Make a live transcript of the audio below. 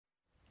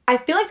I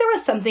feel like there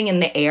was something in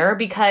the air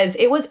because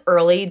it was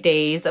early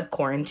days of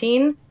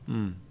quarantine.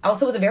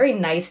 Also, it was a very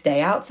nice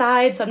day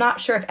outside, so I'm not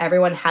sure if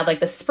everyone had like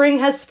the spring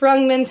has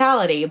sprung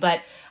mentality,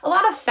 but a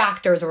lot of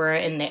factors were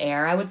in the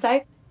air, I would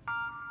say.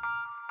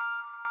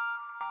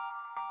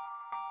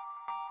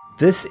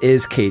 This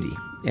is Katie,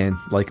 and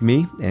like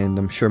me, and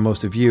I'm sure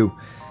most of you,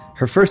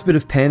 her first bit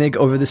of panic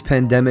over this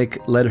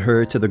pandemic led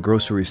her to the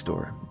grocery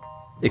store.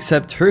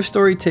 Except her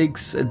story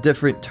takes a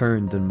different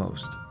turn than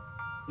most.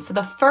 So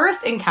the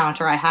first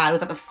encounter I had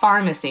was at the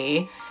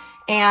pharmacy,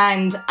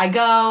 and I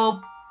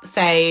go,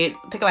 say,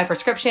 pick up my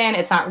prescription.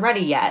 It's not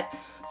ready yet.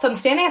 So I'm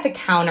standing at the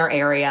counter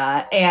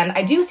area, and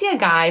I do see a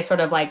guy sort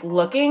of like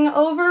looking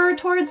over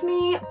towards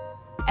me.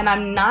 And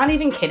I'm not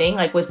even kidding,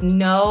 like with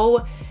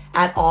no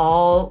at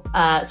all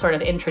sort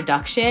of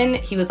introduction.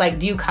 He was like,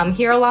 do you come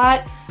here a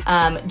lot?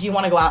 Do you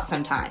want to go out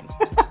sometime?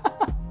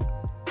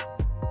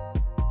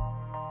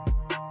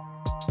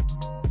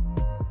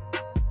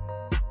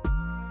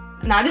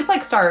 And I just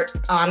like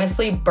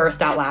honestly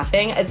burst out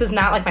laughing. This is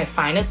not like my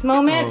finest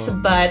moment,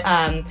 but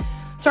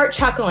start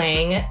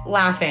chuckling,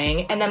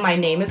 laughing, and then my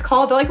name is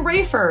called. They're like,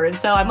 Rayford.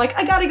 So I'm like,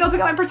 I gotta go pick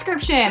up my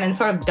prescription, and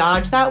sort of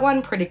dodge that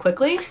one pretty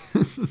quickly.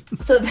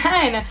 So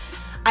then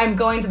I'm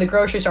going to the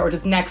grocery store, which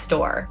is next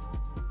door.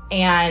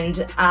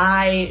 And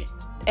I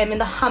am in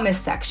the hummus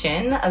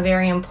section, a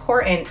very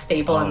important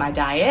staple in my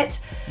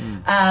diet.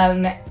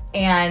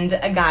 And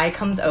a guy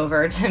comes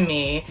over to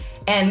me,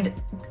 and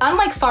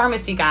unlike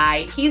pharmacy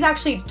guy, he's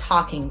actually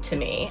talking to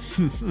me.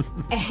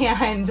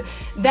 And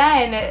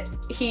then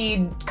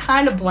he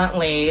kind of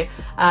bluntly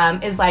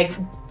is like,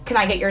 can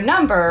I get your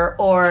number,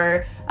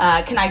 or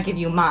can I give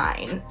you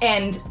mine?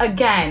 And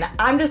again,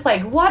 I'm just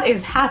like, what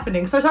is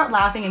happening? So I start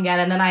laughing again,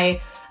 and then I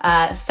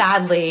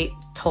sadly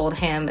told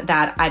him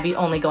that I'd be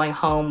only going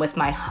home with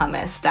my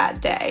hummus that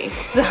day.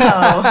 So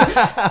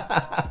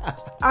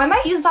I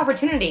might use this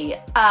opportunity.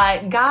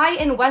 Guy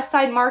in West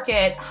Side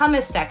Market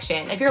hummus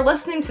section. If you're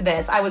listening to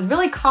this, I was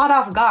really caught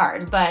off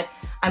guard, but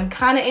I'm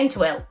kind of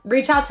into it.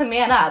 Reach out to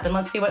Man Up and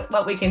let's see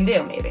what we can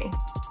do, maybe.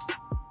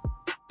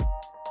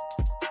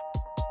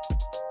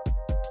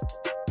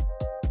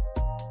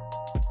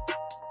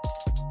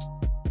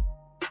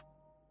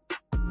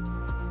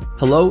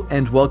 Hello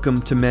and welcome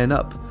to Man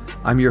Up.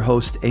 I'm your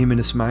host, Ayman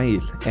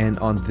Ismail, and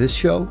on this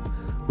show,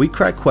 we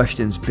crack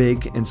questions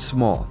big and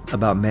small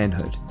about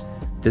manhood.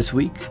 This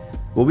week,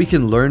 what we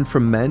can learn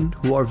from men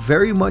who are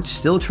very much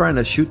still trying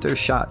to shoot their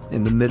shot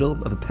in the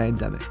middle of a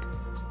pandemic.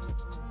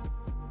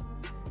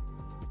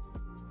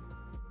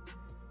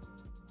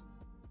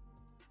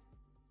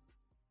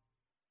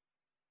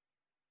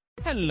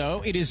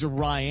 Hello, it is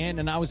Ryan,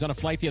 and I was on a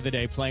flight the other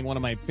day playing one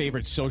of my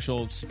favorite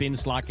social spin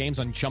slot games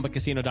on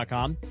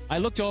ChumbaCasino.com. I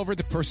looked over at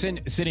the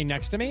person sitting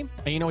next to me,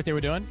 and you know what they were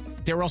doing?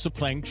 They were also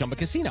playing Chumba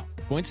Casino.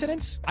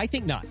 Coincidence? I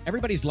think not.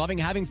 Everybody's loving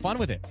having fun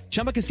with it.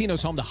 Chumba Casino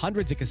is home to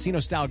hundreds of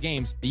casino-style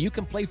games that you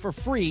can play for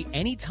free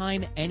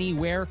anytime,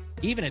 anywhere,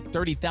 even at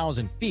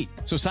 30,000 feet.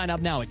 So sign up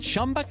now at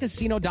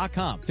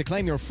ChumbaCasino.com to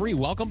claim your free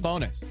welcome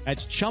bonus.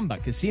 That's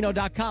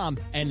ChumbaCasino.com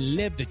and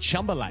live the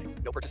Chumba life.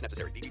 No purchase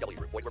necessary. VGW.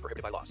 Void where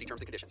prohibited by law. See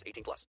terms and conditions.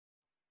 18+.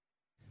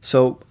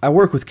 So I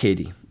work with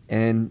Katie,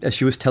 and as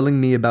she was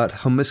telling me about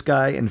hummus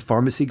guy and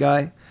pharmacy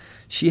guy,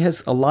 she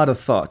has a lot of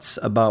thoughts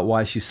about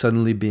why she's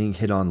suddenly being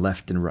hit on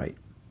left and right.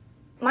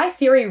 My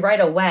theory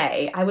right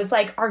away, I was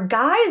like, are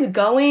guys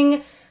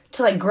going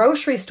to like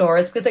grocery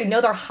stores because they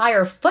know they're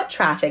higher foot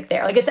traffic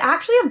there? Like, it's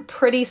actually a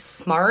pretty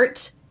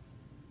smart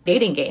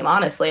dating game,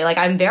 honestly. Like,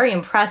 I'm very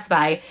impressed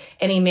by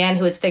any man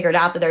who has figured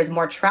out that there's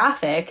more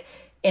traffic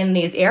in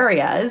these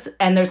areas,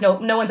 and there's no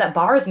one's at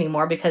bars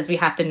anymore because we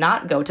have to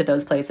not go to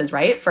those places,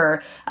 right,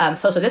 for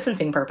social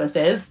distancing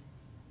purposes.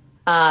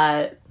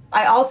 I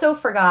also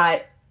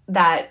forgot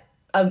that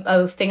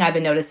a thing I've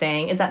been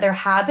noticing is that there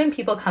have been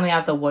people coming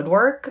out of the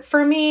woodwork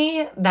for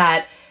me,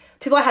 that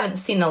people I haven't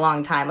seen in a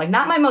long time. Like,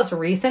 not my most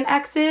recent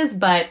exes,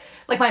 but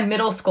like my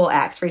middle school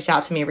ex reached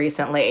out to me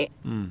recently.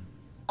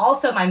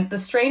 Also, the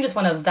strangest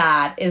one of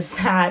that is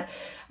that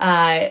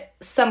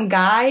some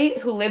guy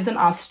who lives in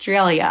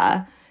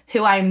Australia,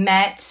 who I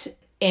met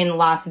in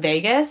Las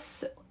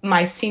Vegas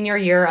my senior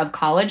year of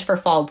college for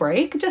fall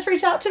break, just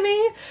reached out to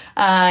me,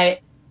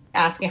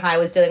 asking how I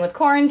was dealing with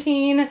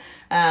quarantine,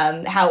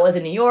 how it was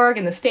in New York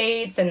and the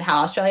States, and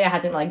how Australia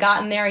hasn't really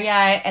gotten there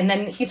yet. And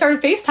then he started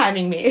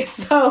FaceTiming me.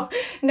 So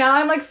now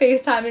I'm like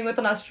FaceTiming with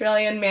an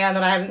Australian man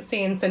that I haven't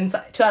seen since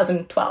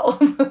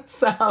 2012.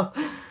 So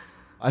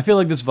I feel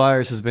like this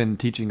virus has been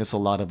teaching us a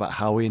lot about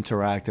how we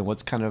interact and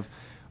what's kind of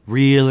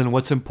real and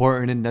what's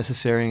important and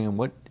necessary and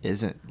what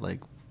isn't. Like,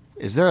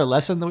 is there a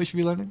lesson that we should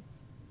be learning?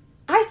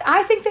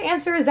 I think the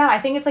answer is that. I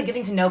think it's like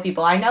getting to know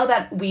people. I know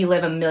that we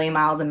live a million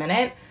miles a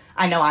minute.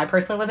 I know I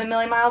personally live a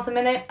million miles a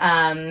minute.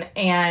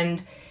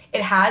 And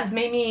it has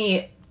made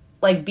me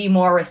like be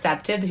more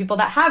receptive to people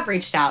that have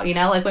reached out, you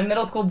know, like when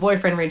middle school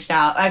boyfriend reached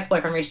out,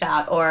 ex-boyfriend reached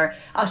out, or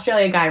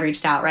Australia guy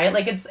reached out, right?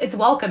 Like it's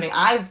welcoming.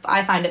 I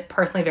find it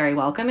personally very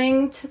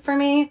welcoming for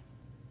me.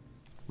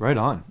 Right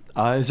on.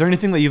 Is there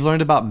anything that you've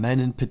learned about men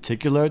in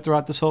particular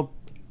throughout this whole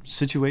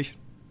situation?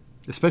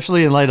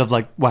 Especially in light of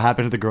like what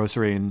happened at the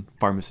grocery and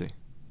pharmacy.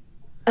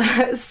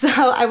 So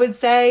I would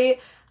say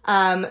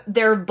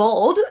they're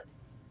bold.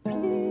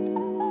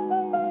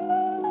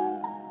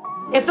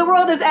 If the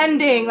world is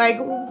ending, like,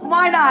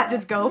 why not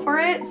just go for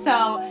it?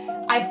 So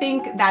I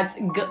think that's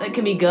good. It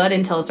can be good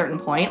until a certain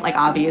point. Like,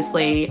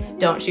 obviously,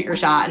 don't shoot your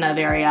shot in a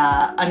very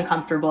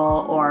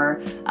uncomfortable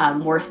or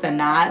worse than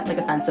that, like,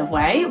 offensive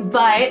way.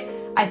 But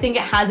I think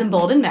it has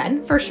emboldened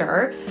men, for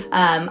sure.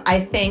 I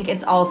think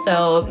it's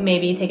also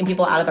maybe taking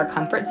people out of their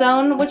comfort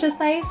zone, which is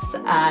nice.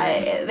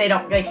 They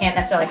can't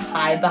necessarily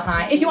hide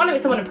behind. If you want to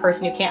meet someone in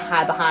person, you can't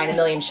hide behind a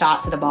million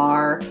shots at a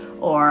bar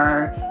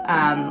or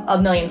a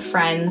million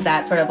friends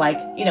that sort of like,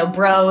 you know,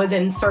 bros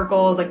in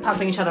circles, like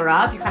pumping each other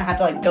up. You kind of have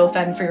to like go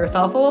fend for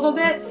yourself a little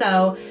bit.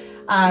 So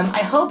I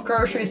hope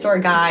grocery store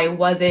guy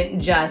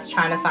wasn't just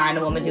trying to find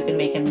a woman who can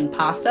make him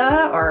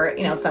pasta or,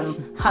 you know, some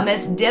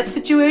hummus dip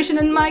situation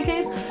in my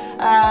case.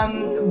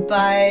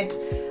 But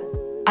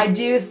I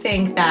do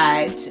think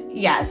that,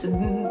 yes,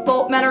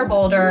 men are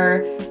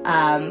bolder,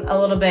 a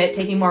little bit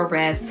taking more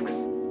risks.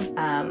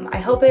 I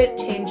hope it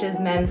changes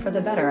men for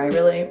the better. I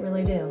really,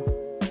 really do.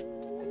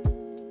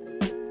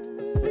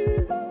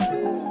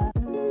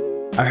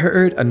 I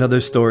heard another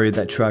story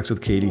that tracks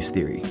with Katie's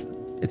theory.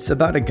 It's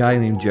about a guy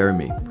named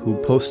Jeremy who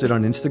posted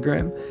on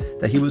Instagram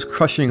that he was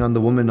crushing on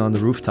the woman on the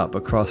rooftop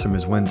across from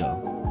his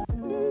window.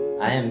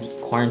 I am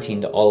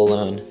quarantined all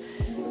alone.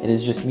 It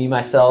is just me,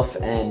 myself,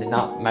 and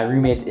my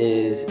roommate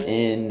is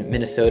in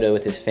Minnesota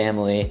with his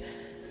family.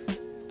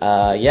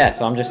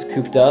 So I'm just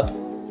cooped up,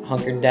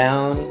 hunkered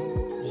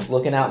down, just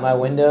looking out my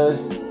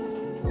windows.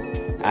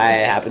 I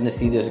happened to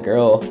see this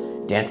girl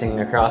dancing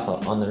across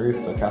on the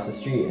roof across the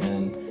street,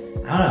 and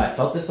I don't know, I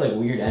felt this like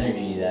weird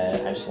energy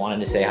that I just wanted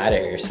to say hi to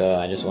her, so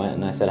I just went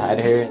and I said hi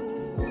to her.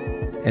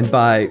 And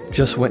by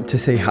just went to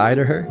say hi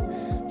to her,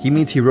 he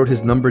means he wrote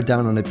his number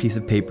down on a piece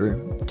of paper,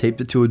 taped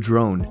it to a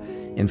drone,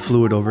 and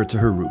flew it over to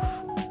her roof.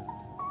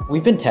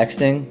 We've been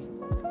texting,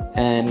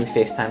 and we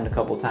FaceTimed a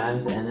couple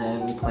times, and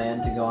then we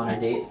plan to go on our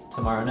date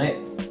tomorrow night.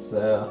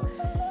 So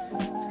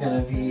it's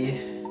gonna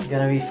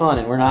be fun,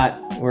 and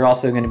we're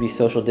also gonna be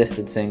social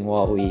distancing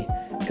while we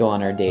go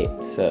on our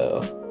date.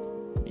 So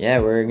yeah,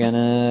 we're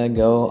gonna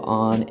go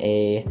on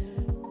a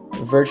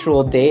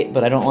virtual date,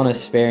 but I don't want to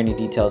spare any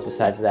details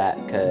besides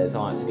that because I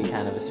want it to be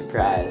kind of a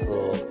surprise, a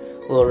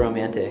little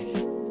romantic.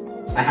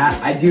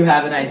 I do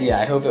have an idea.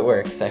 I hope it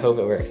works.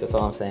 That's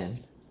all I'm saying.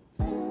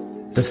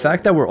 The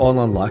fact that we're all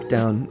on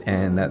lockdown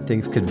and that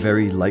things could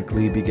very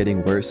likely be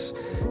getting worse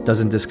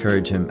doesn't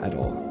discourage him at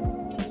all.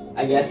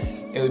 I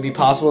guess it would be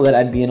possible that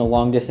I'd be in a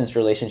long-distance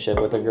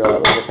relationship with a girl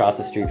that lived across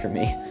the street from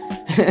me.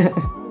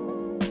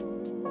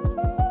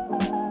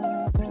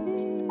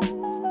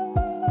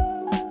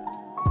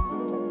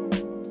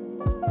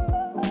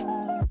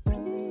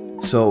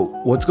 So,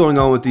 what's going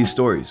on with these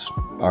stories?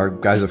 Are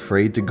guys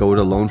afraid to go it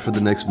alone for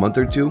the next month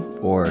or two,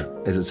 or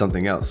is it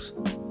something else?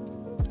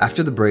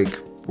 After the break,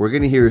 we're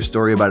going to hear a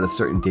story about a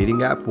certain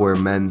dating app where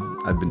men,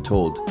 I've been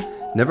told,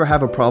 never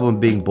have a problem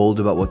being bold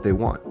about what they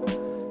want.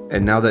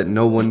 And now that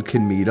no one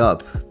can meet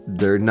up,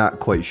 they're not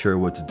quite sure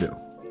what to do.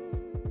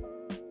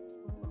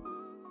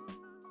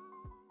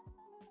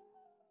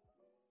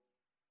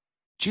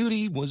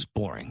 Judy was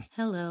boring.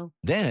 Hello.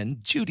 Then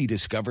Judy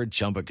discovered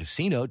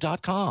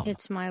ChumbaCasino.com.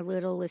 It's my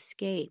little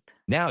escape.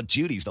 Now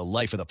Judy's the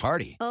life of the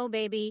party. Oh,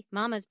 baby,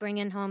 mama's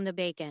bringing home the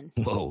bacon.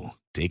 Whoa,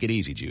 take it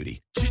easy,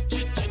 Judy.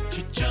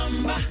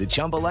 The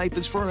Chumba life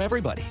is for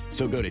everybody.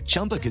 So go to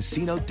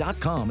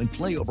ChumbaCasino.com and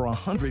play over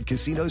 100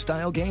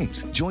 casino-style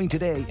games. Join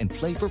today and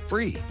play for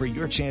free for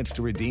your chance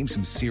to redeem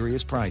some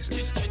serious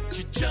prizes.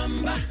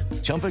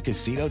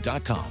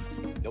 ChumbaCasino.com.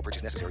 No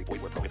purchase necessary.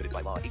 Void where prohibited by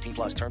law. 18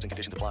 plus terms and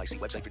conditions apply. See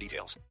website for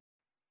details.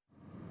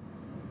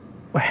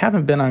 I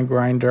haven't been on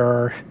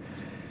Grindr.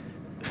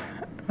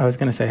 I was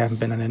going to say I haven't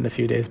been on it in a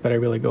few days, but I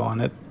really go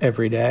on it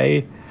every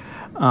day.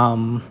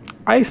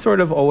 I sort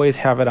of always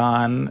have it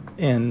on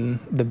in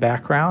the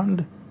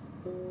background.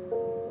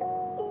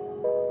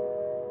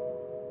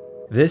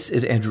 This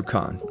is Andrew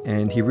Kahn,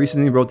 and he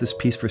recently wrote this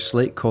piece for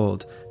Slate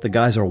called "The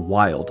Guys Are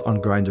Wild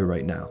on Grindr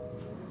Right Now."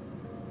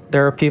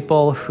 There are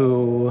people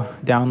who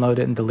download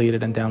it and delete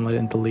it and download it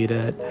and delete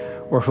it,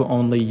 or who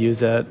only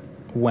use it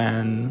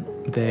when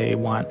they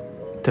want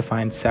to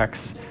find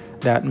sex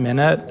that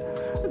minute.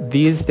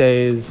 These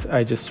days,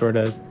 I just sort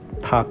of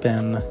pop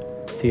in,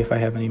 see if I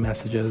have any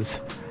messages,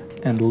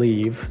 and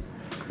leave.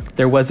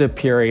 There was a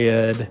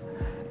period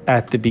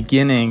at the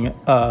beginning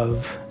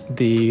of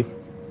the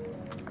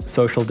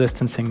social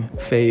distancing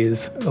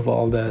phase of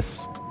all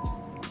this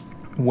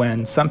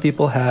when some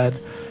people had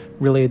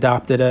really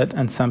adopted it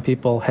and some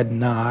people had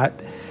not.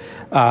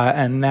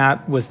 And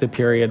that was the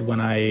period when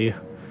I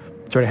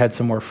sort of had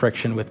some more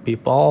friction with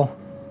people.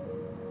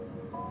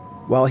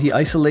 While he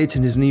isolates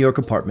in his New York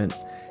apartment,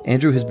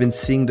 Andrew has been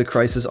seeing the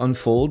crisis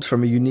unfold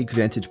from a unique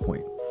vantage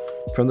point.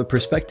 From the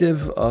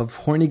perspective of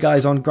horny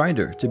guys on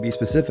Grindr, to be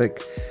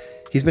specific,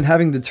 he's been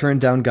having to turn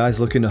down guys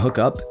looking to hook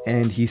up,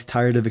 and he's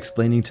tired of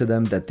explaining to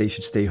them that they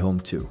should stay home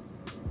too.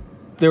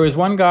 There was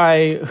one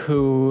guy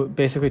who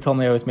basically told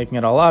me I was making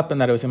it all up and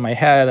that it was in my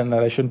head and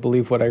that I shouldn't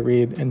believe what I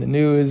read in the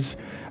news.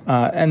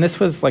 And this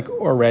was like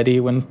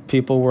already when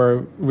people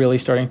were really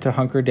starting to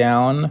hunker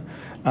down.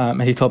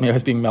 And he told me I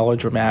was being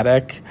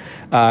melodramatic.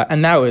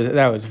 And that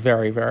was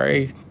very,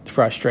 very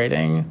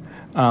frustrating.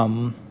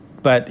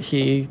 But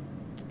he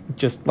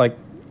just like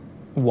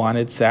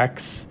wanted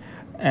sex,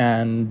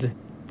 and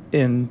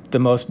in the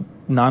most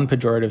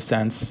non-pejorative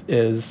sense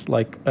is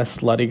like a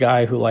slutty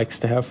guy who likes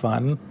to have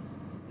fun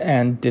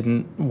and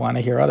didn't want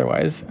to hear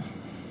otherwise.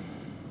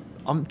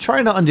 I'm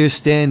trying to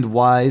understand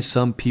why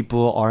some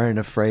people aren't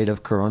afraid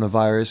of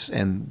coronavirus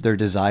and their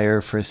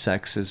desire for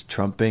sex is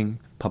trumping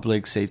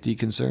public safety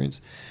concerns.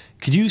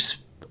 Could you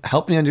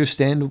help me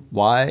understand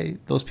why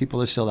those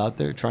people are still out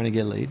there trying to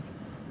get laid?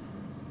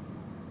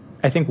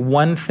 I think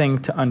one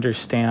thing to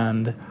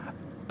understand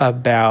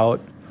about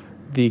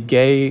the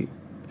gay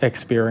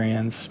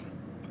experience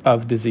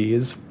of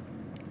disease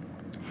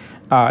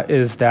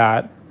is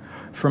that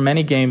for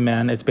many gay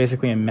men, it's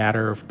basically a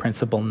matter of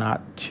principle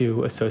not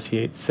to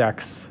associate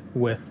sex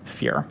with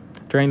fear.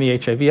 During the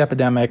HIV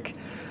epidemic,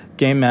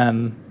 gay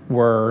men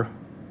were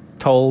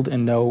told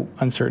in no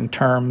uncertain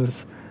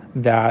terms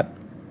that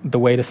the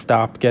way to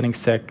stop getting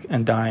sick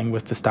and dying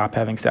was to stop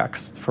having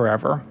sex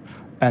forever,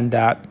 and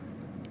that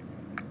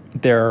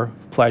their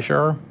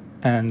pleasure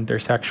and their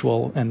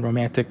sexual and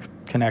romantic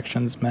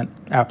connections meant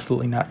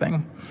absolutely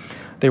nothing.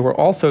 They were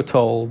also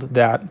told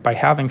that by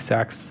having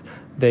sex,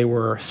 they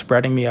were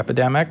spreading the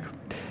epidemic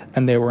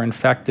and they were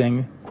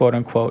infecting, quote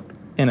unquote,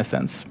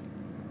 innocents.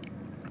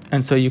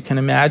 And so you can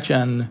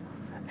imagine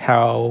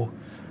how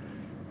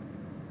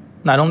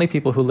not only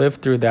people who live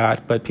through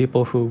that, but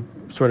people who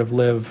sort of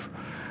live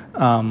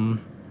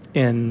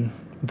in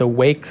the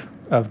wake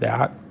of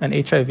that, and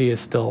HIV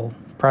is still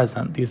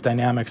present. These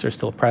dynamics are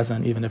still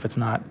present, even if it's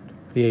not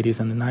the 80s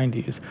and the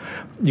 90s.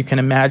 You can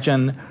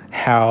imagine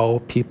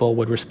how people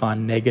would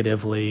respond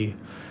negatively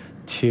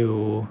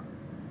to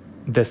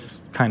this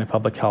kind of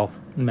public health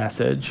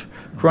message.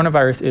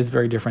 Coronavirus is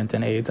very different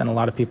than AIDS, and a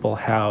lot of people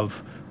have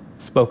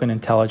spoken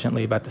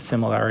intelligently about the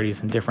similarities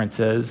and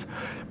differences,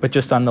 but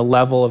just on the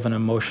level of an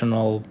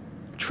emotional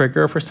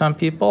trigger for some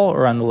people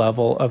or on the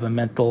level of a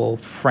mental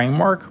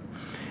framework,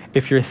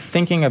 if you're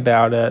thinking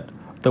about it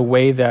the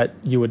way that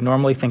you would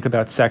normally think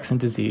about sex and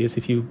disease,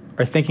 if you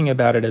are thinking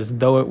about it as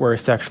though it were a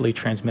sexually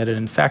transmitted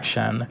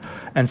infection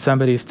and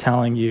somebody's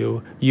telling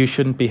you you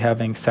shouldn't be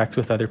having sex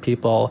with other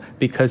people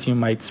because you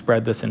might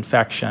spread this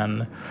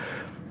infection,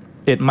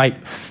 it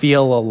might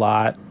feel a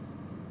lot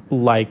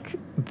like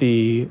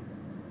the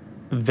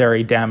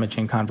very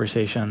damaging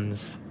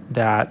conversations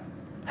that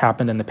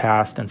happened in the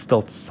past and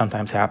still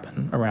sometimes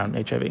happen around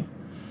HIV.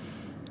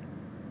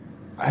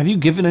 Have you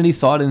given any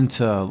thought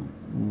into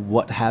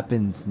what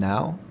happens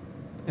now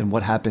and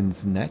what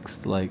happens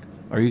next? Like,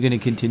 are you going to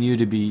continue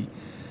to be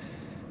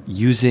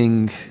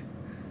using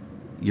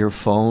your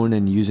phone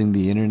and using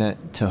the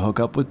internet to hook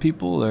up with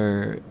people,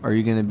 or are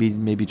you going to be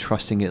maybe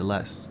trusting it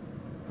less?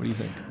 What do you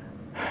think?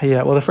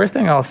 Yeah, well, the first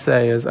thing I'll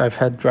say is I've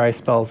had dry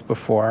spells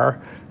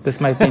before. This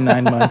might be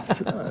 9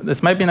 months.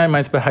 This might be 9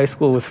 months, but high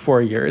school was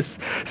 4 years.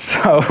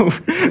 So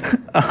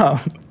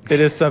it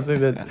is something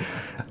that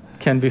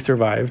can be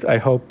survived. I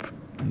hope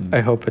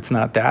it's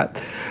not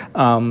that.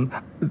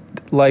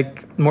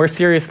 Like, more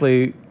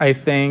seriously, I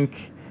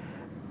think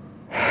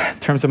in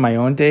terms of my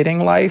own dating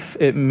life,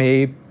 it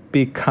may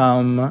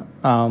become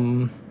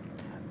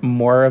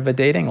more of a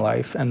dating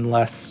life and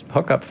less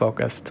hookup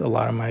focused. A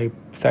lot of my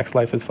sex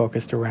life is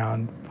focused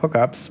around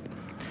hookups.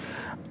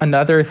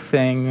 Another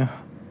thing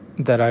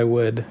that I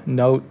would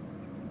note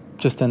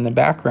just in the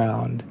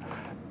background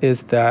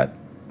is that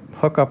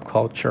hookup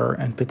culture,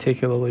 and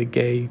particularly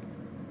gay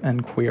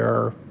and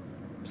queer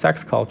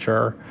sex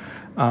culture,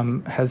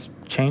 has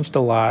changed a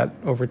lot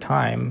over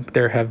time.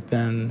 There have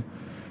been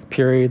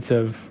periods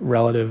of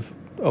relative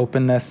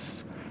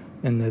openness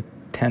in the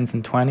 10s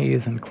and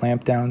 20s and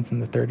clampdowns in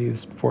the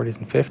 30s, 40s,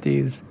 and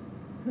 50s.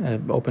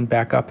 It opened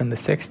back up in the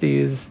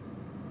 60s.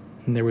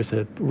 And there was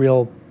a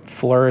real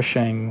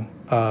flourishing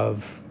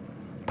of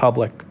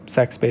public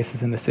sex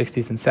spaces in the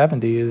 60s and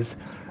 70s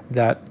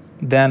that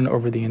then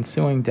over the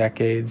ensuing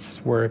decades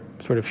were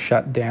sort of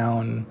shut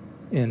down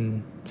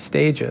in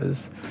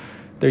stages.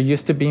 There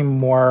used to be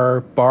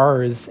more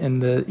bars in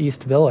the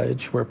East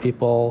Village where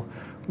people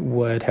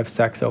would have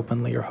sex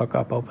openly or hook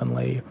up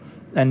openly.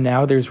 And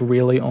now there's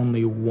really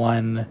only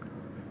one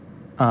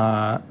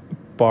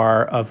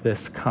bar of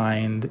this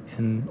kind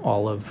in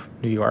all of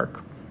New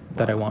York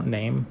that I won't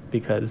name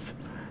because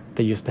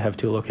they used to have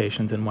 2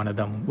 locations and one of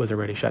them was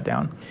already shut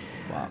down.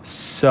 Wow.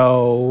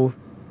 So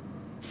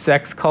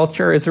sex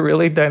culture is a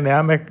really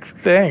dynamic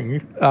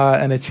thing,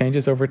 and it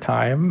changes over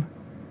time,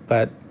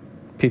 but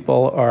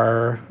people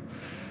are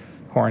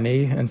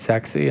horny and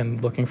sexy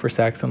and looking for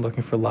sex and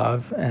looking for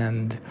love,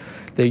 and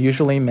they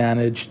usually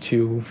manage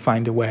to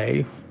find a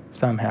way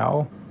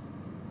somehow.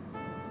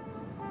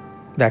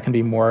 That can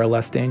be more or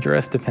less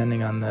dangerous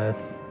depending on the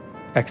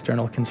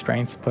external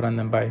constraints put on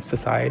them by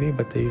society,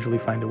 but they usually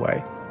find a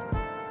way.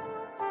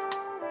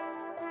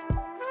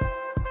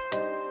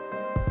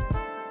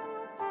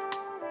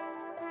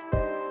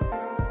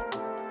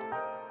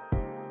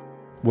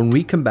 When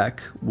we come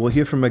back, we'll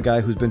hear from a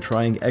guy who's been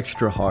trying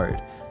extra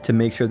hard to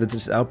make sure that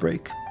this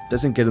outbreak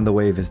doesn't get in the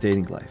way of his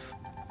dating life.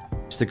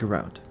 Stick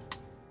around.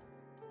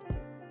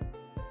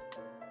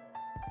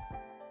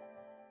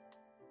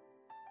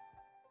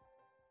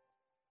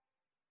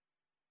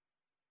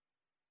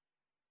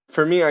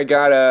 For me, I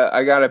got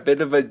a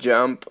bit of a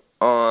jump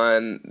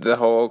on the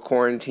whole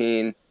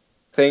quarantine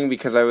thing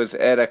because I was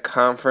at a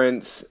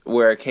conference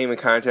where I came in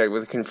contact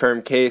with a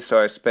confirmed case,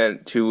 so I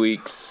spent 2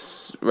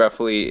 weeks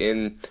roughly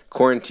in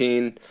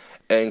quarantine,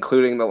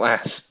 including the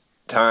last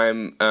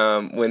time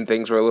when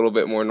things were a little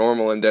bit more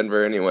normal in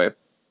Denver anyway.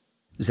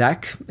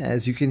 Zach,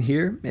 as you can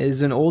hear,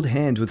 is an old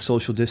hand with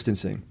social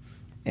distancing,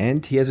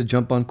 and he has a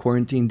jump on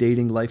quarantine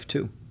dating life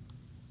too.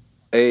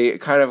 A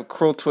kind of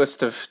cruel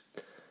twist of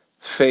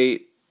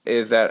fate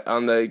is that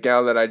on the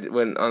gal that I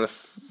went on the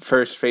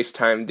first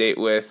FaceTime date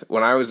with,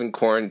 when I was in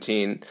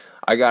quarantine,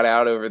 I got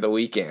out over the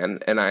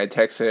weekend, and I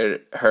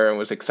texted her and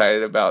was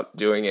excited about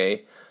doing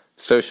a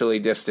socially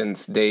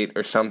distanced date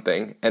or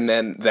something. And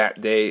then that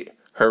day,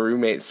 her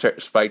roommate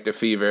spiked a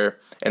fever,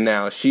 and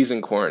now she's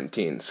in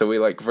quarantine. So we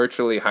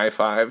virtually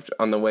high-fived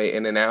on the way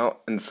in and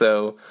out, and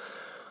so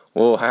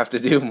we'll have to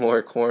do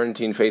more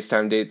quarantine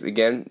FaceTime dates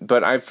again.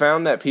 But I've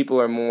found that people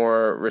are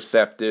more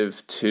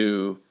receptive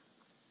to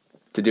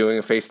doing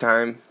a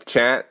FaceTime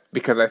chat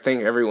because I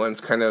think everyone's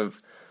kind of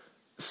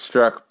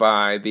struck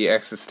by the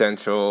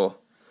existential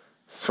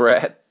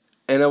threat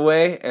in a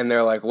way, and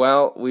they're like,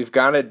 well, we've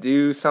got to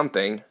do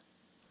something.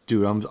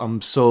 Dude,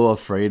 I'm so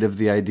afraid of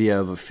the idea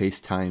of a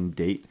FaceTime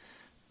date.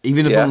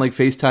 Even if I'm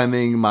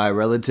FaceTiming my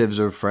relatives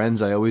or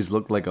friends, I always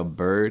look like a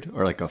bird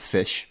or like a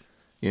fish,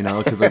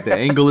 because the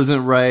angle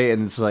isn't right,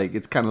 and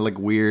it's kind of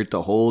weird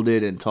to hold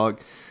it and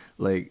talk.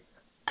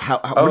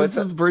 What is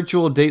a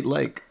virtual date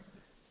like?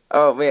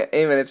 Oh, man,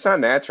 Eamon, it's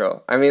not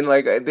natural. I mean,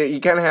 you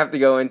kind of have to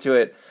go into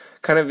it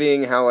kind of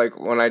being how,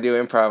 when I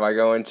do improv, I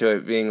go into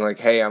it being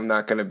hey, I'm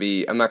not going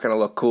to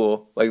look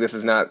cool. This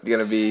is not going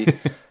to be,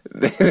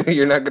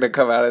 you're not going to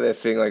come out of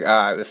this being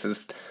this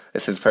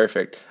is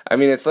perfect. I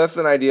mean, it's less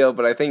than ideal,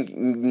 but I think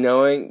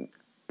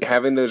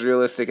having those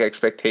realistic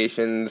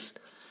expectations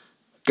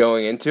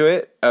going into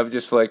it of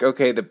just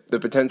okay, the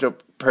potential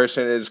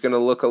person is going to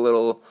look a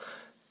little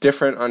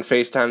different on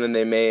FaceTime than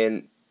they may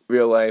in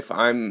real life.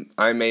 I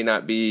may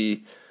not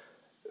be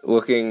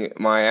looking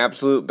my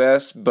absolute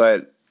best,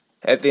 but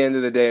at the end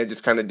of the day, I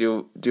just kind of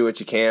do what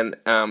you can.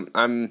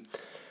 I'm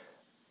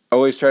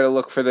always try to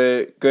look for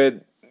the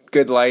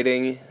good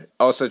lighting.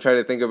 Also try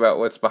to think about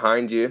what's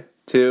behind you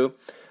too.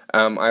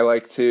 I'm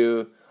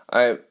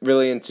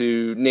really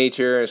into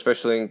nature,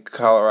 especially in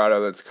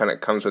Colorado. That's kind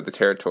of comes with the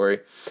territory,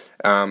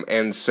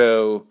 and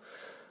so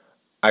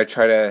I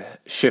try to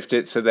shift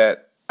it so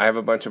that I have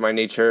a bunch of my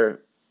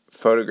nature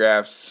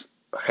photographs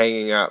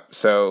hanging up.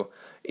 So,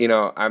 you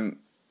got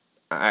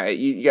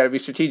to be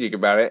strategic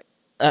about it.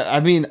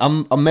 I mean,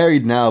 I'm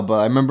married now, but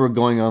I remember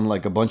going on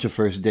a bunch of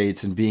first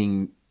dates and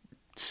being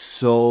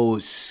so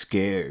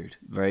scared,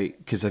 right?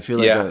 Because I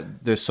feel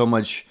there's so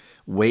much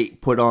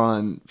weight put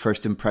on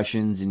first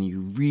impressions, and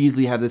you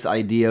really have this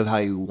idea of how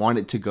you want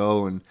it to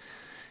go, and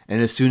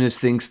as soon as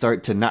things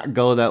start to not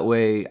go that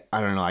way, I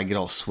don't know, I get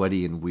all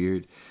sweaty and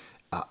weird.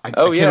 I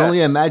can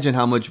only imagine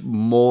how much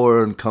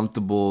more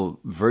uncomfortable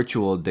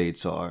virtual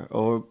dates are,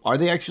 or are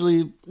they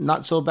actually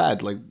not so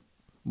bad?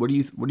 What do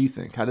you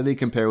think? How do they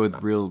compare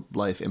with real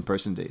life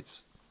in-person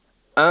dates?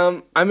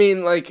 I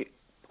mean,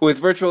 with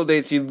virtual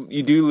dates, you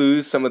do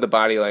lose some of the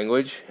body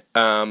language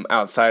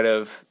outside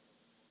of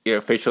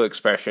facial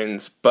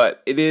expressions,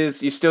 but you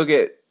still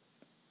get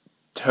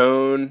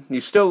tone. You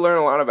still learn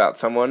a lot about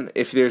someone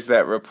if there's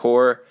that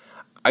rapport.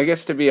 I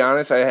guess, to be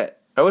honest, I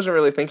wasn't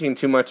really thinking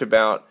too much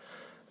about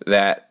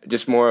that,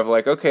 just more of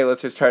okay,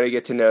 let's just try to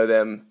get to know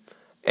them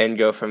and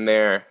go from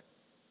there.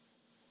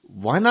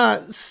 Why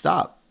not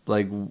stop?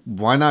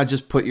 Why not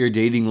just put your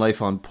dating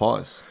life on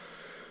pause?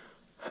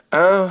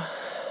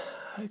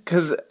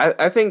 Because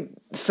I think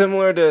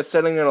similar to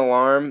setting an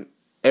alarm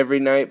every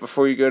night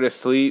before you go to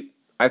sleep,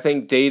 I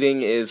think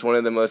dating is one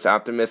of the most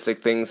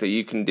optimistic things that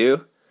you can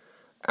do.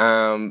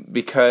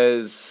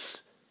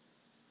 Because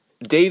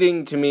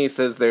dating to me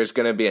says there's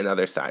going to be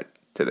another side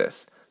to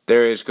this.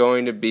 There is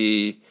going to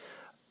be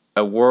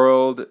a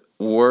world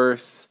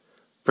worth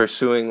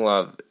pursuing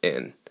love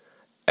in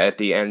at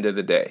the end of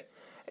the day.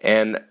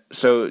 And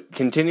so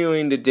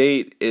continuing to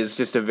date is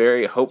just a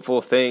very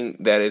hopeful thing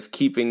that is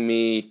keeping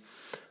me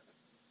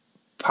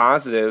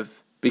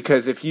positive,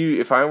 because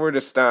if I were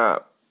to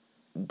stop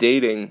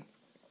dating,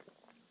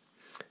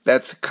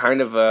 that's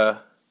kind of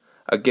a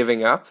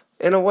giving up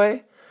in a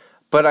way.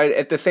 But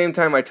at the same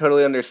time, I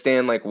totally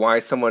understand why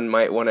someone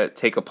might want to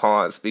take a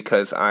pause,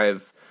 because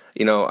I've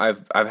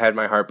had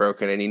my heart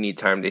broken and you need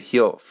time to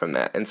heal from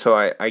that. And so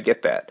I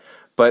get that.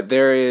 But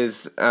there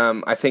is,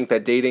 I think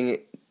that dating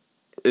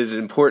is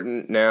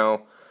important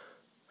now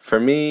for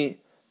me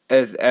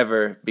as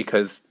ever,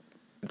 because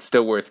it's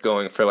still worth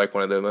going for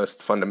one of the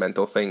most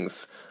fundamental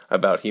things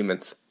about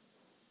humans.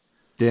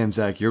 Damn,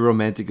 Zach, you're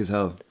romantic as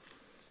hell.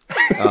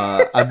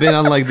 I've been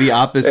on the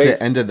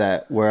opposite end of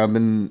that, where I'm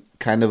in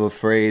kind of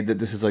afraid that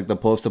this is like the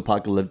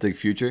post-apocalyptic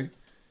future.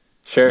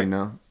 Sure. You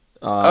know?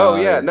 Oh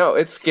yeah, no,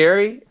 it's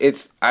scary.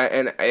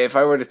 And if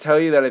I were to tell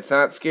you that it's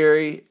not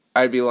scary,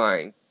 I'd be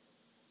lying.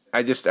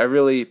 I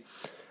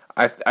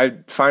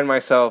find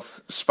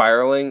myself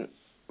spiraling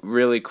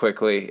really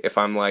quickly if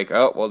I'm like,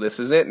 oh well, this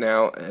is it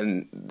now,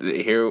 and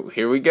here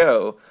we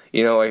go.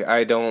 You know, like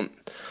I don't.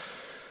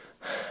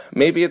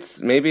 Maybe it's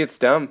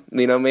dumb.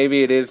 You know,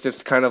 maybe it is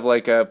just kind of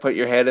like put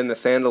your head in the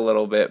sand a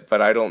little bit,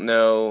 but I don't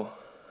know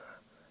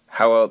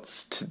how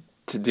else to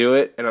do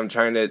it, and I'm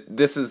trying to.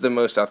 This is the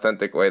most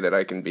authentic way that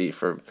I can be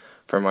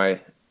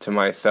to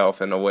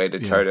myself, in a way to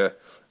try to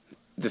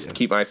just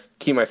keep my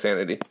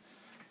sanity.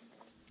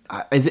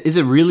 Is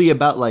it really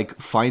about like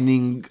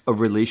finding a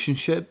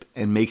relationship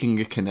and making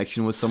a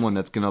connection with someone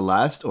that's gonna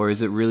last, or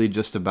is it really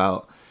just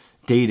about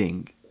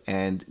dating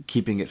and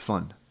keeping it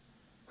fun?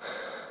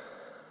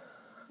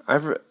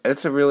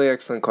 It's a really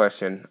excellent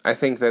question. I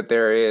think that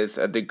there is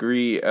a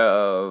degree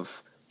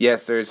of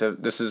yes,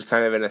 this is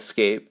kind of an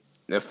escape,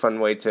 a fun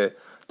way to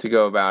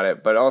go about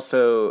it, but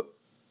also,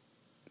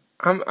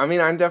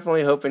 I'm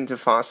definitely hoping to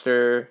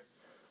foster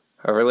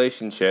a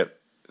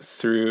relationship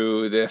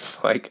through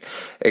this like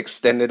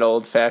extended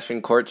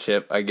old-fashioned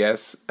courtship, I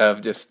guess,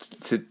 of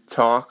just to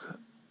talk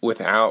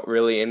without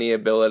really any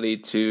ability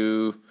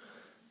to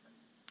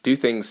do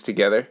things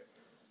together.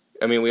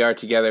 I mean, we are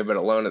together but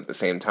alone at the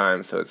same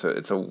time, so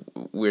it's a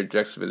weird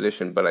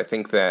juxtaposition. But I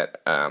think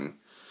that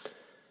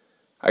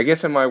I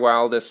guess in my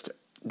wildest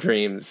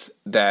dreams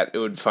that it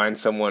would find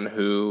someone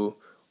who,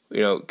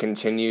 you know,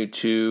 continue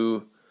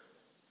to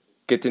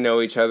get to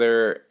know each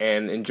other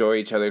and enjoy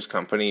each other's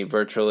company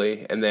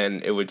virtually, and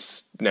then it would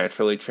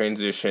naturally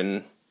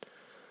transition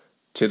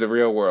to the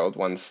real world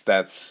once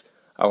that's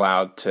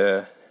allowed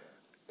to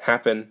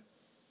happen.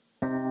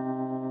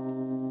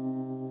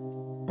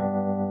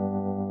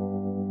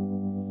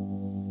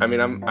 I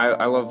mean,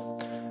 I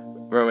love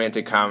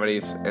romantic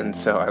comedies, and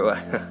so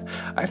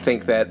I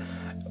think that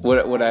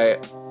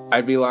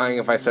I'd be lying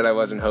if I said I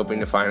wasn't hoping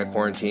to find a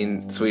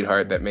quarantine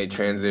sweetheart that may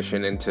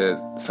transition into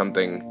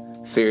something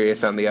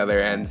serious on the other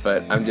end.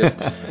 But I'm just,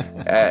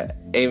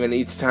 Eamon,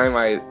 each time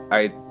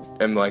I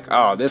am like,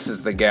 oh, this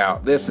is the gal,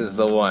 this is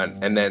the one,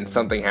 and then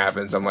something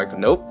happens, I'm like,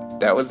 nope,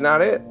 that was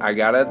not it. I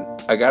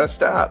gotta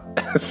stop.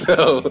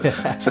 so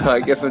I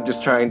guess I'm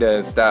just trying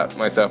to stop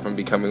myself from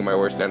becoming my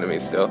worst enemy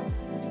still.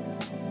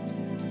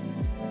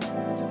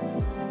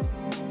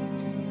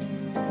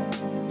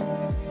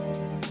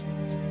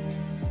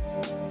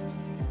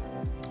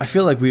 I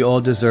feel like we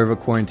all deserve a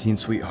quarantine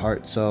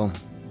sweetheart, so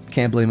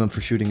can't blame him for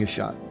shooting a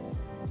shot.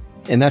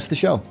 And that's the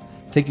show.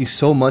 Thank you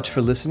so much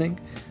for listening.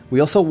 We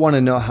also want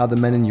to know how the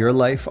men in your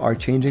life are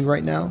changing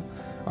right now.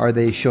 Are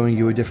they showing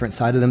you a different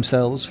side of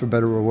themselves, for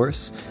better or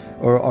worse?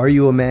 Or are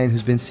you a man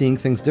who's been seeing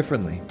things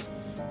differently?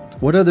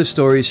 What other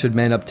stories should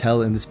Man Up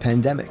tell in this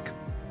pandemic?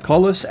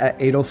 Call us at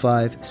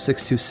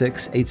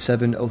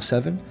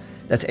 805-626-8707.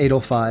 That's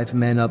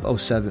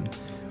 805-MANUP07.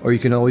 Or you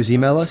can always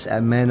email us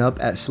at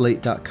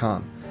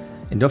manup@slate.com.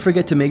 And don't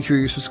forget to make sure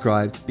you're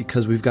subscribed,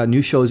 because we've got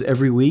new shows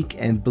every week,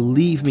 and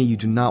believe me, you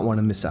do not want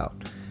to miss out.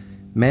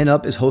 Man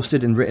Up is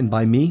hosted and written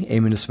by me,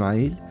 Ayman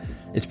Ismail.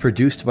 It's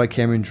produced by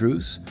Cameron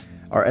Drews.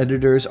 Our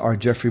editors are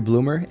Jeffrey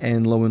Bloomer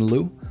and Lowen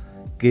Liu.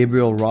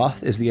 Gabriel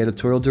Roth is the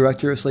editorial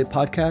director of Slate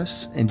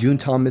Podcasts, and June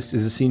Thomas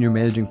is the senior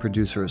managing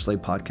producer of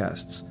Slate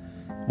Podcasts.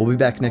 We'll be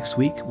back next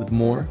week with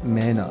more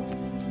Man Up.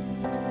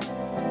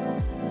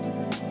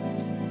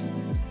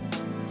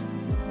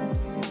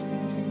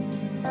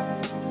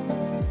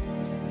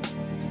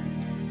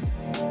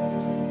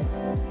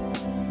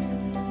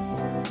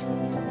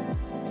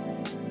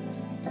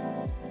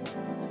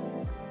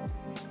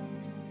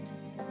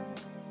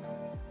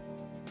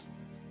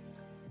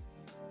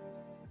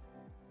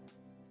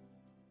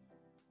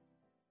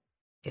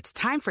 It's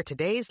time for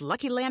today's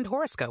Lucky Land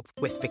horoscope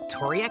with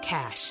Victoria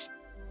Cash.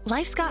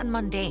 Life's gotten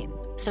mundane,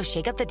 so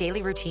shake up the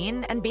daily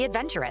routine and be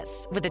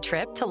adventurous with a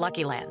trip to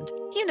Lucky Land.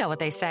 You know what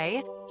they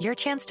say, your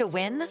chance to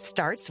win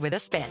starts with a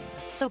spin.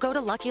 So go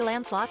to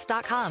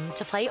LuckyLandSlots.com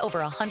to play over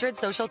 100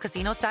 social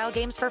casino-style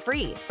games for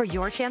free for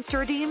your chance to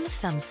redeem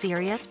some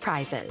serious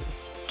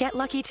prizes. Get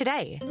lucky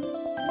today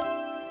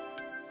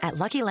at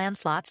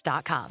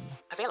LuckyLandSlots.com.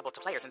 Available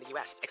to players in the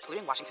U.S.,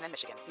 excluding Washington and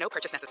Michigan. No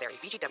purchase necessary.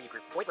 VGW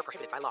Group. Void where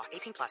prohibited by law.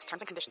 18+.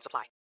 Terms and conditions apply.